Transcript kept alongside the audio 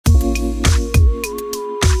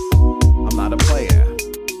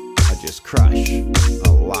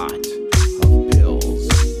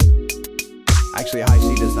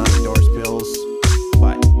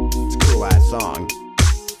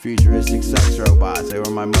Robotz, they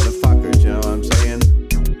were my motherfuckers, you know what I'm saying?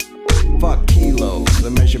 Fuck kilos, I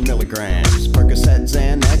measure milligrams, Percocet,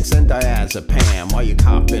 Xanax, and diazepam. While you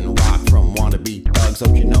copping rock from wannabe thugs,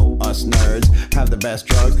 don't you know us nerds have the best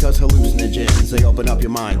drugs? Cause hallucinogens, they open up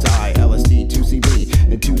your mind's eye. LSD,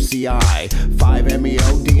 2CB, and 2CI,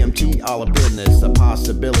 5-MeO, DMT, all of business. The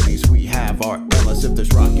possibilities we have are endless if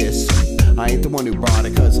there's ruckus. I ain't the one who brought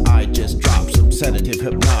it, cause I just dropped some sedative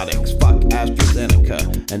hypnotics. Fuck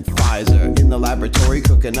AstraZeneca and Pfizer, in the laboratory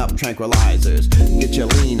cooking up tranquilizers. Get your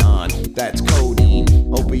lean on, that's codeine.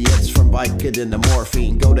 Opiates from Vicodin to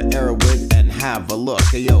morphine. Go to Arrowwood and have a look.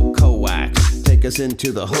 Hey yo, coax, take us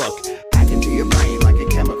into the hook. Hack into your brain like a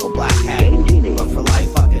chemical black hat. But for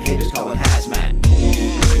life, fucking haters call it hazmat.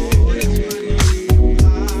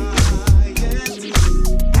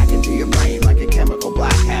 Hack into your brain like a chemical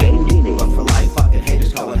black hat. But for life, fucking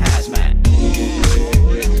haters call it hazmat.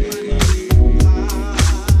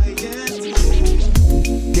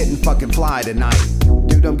 Getting fucking fly tonight.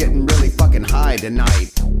 Dude, I'm getting really fucking high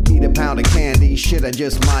tonight. Eat a pound of candy, shit I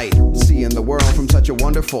just might. Seeing the world from such a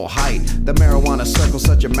wonderful height. The marijuana circle's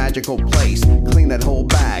such a magical place. Clean that whole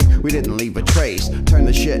bag, we didn't leave a trace. Turn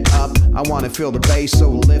the shit up, I wanna feel the bass so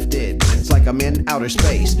lifted. It's like I'm in outer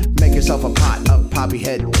space. Make yourself a pot of poppy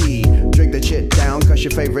head tea. Drink the shit down, cause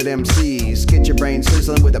your favorite MCs. Get your brain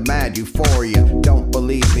sizzling with a mad euphoria. Don't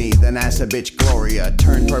believe me, then ask a bitch Gloria.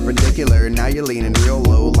 Turn perpendicular, now you're leaning real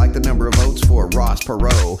low. Like the number of votes for Ross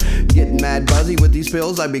Perot. Getting mad buzzy with these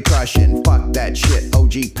pills, I be crushing. Fuck that shit,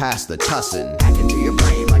 OG past the tussin'. Hack into your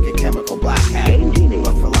brain like a chemical black hat.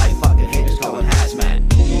 But for life, fucking haters call it hazmat.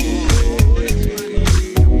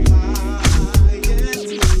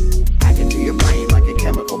 Hack into your brain like a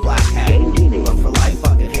chemical black hat. But for life,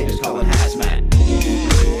 fucking haters call it hazmat.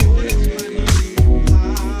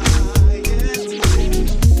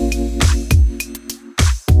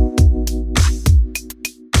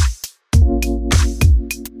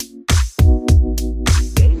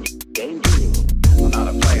 I'm not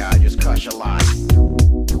a player, I just crush a lot.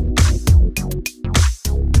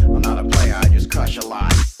 I'm not a player, I just crush a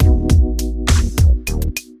lot.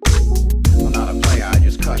 I'm not a player, I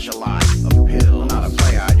just crush a lot of pill. I'm not a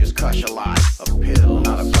player, I just crush a lot of pill. I'm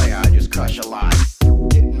not a player, I just crush a lot.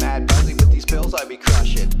 Getting mad buzzy with these pills, I be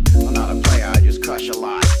crushing. I'm not a player, I just crush a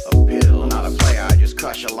lot of pill. I'm not a player, I just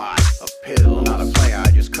crush a lot of pill. I'm not a player,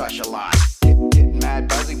 I just crush a lot. Getting mad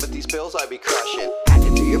buzzy with these pills, I be crushing.